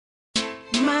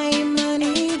My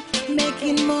money,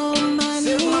 making more money.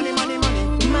 Save money, money,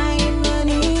 money. My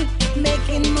money,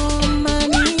 making more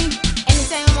money.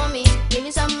 Anytime you want me, give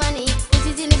me some money. Put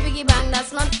it in the piggy bank,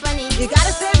 that's not funny. You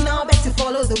gotta save now, bet to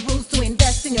follow the rules, to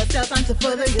invest in yourself and to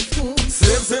further your school.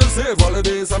 Save, save, save all the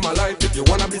days of my life. If you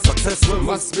wanna be successful,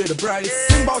 must be the price.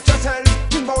 Think about yourself,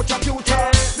 think about your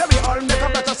future. Let me all make a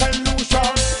better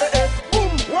solution.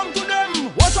 Boom, one to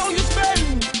them. Watch how you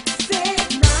spend.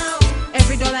 Save now.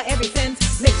 Every dollar, every cent.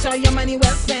 Make sure your money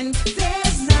well spent.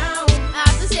 Save now. I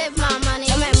have to save my money.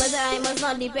 Remember that I must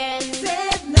not depend.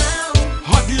 Save now.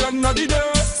 At the end of the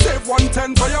day, save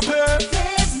 110 for your pay.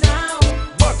 Save now.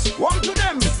 But one to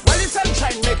them. Well, the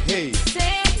sunshine make hay.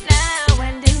 Save now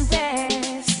and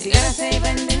invest. You gotta save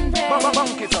and invest.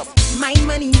 Bunk it up. My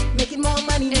money, making more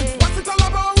money. What's it all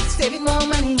about? Saving more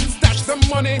money. Stash the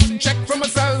money, check for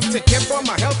myself. Take care for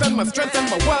my health and my strength and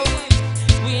my wealth.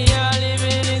 We are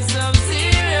living in some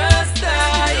serious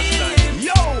times.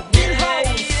 Yo, in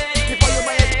house. Before you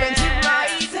buy expensive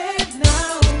rice. Save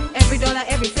now. Every dollar,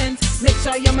 every cent. Make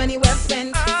sure your money well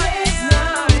spent. Save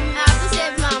now. I have to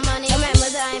save my money. Remember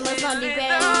that I must not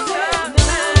depend.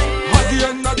 At the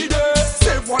end of the day,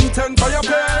 save 110 for your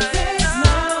pay. Save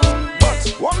now. But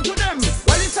one to them.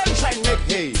 Well, the sunshine make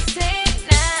hay. Save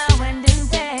now and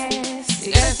invest.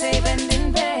 You gotta save and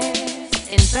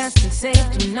invest. Invest and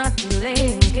save, do not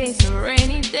delay in case of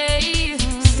rainy day.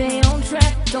 Stay on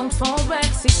track, don't fall back,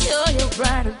 secure your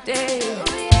brighter day.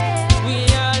 We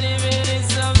are living in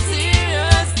some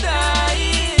serious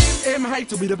times. Aim high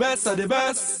to be the best of the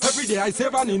best. Every day I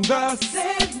save and invest.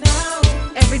 Save now.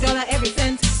 Every dollar, every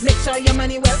cent. Make sure your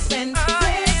money well spent.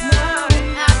 Save now.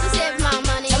 I have to save my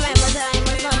money. Remember that I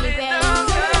must not depend.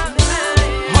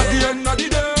 At the end of the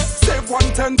day, save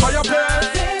 110 for your pay.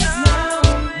 Save now.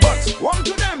 But one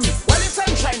to them. Well, the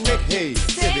sunshine make hay.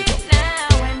 Save it up.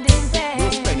 Now and invest.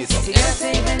 Those pennies up. You gotta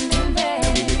save and invest.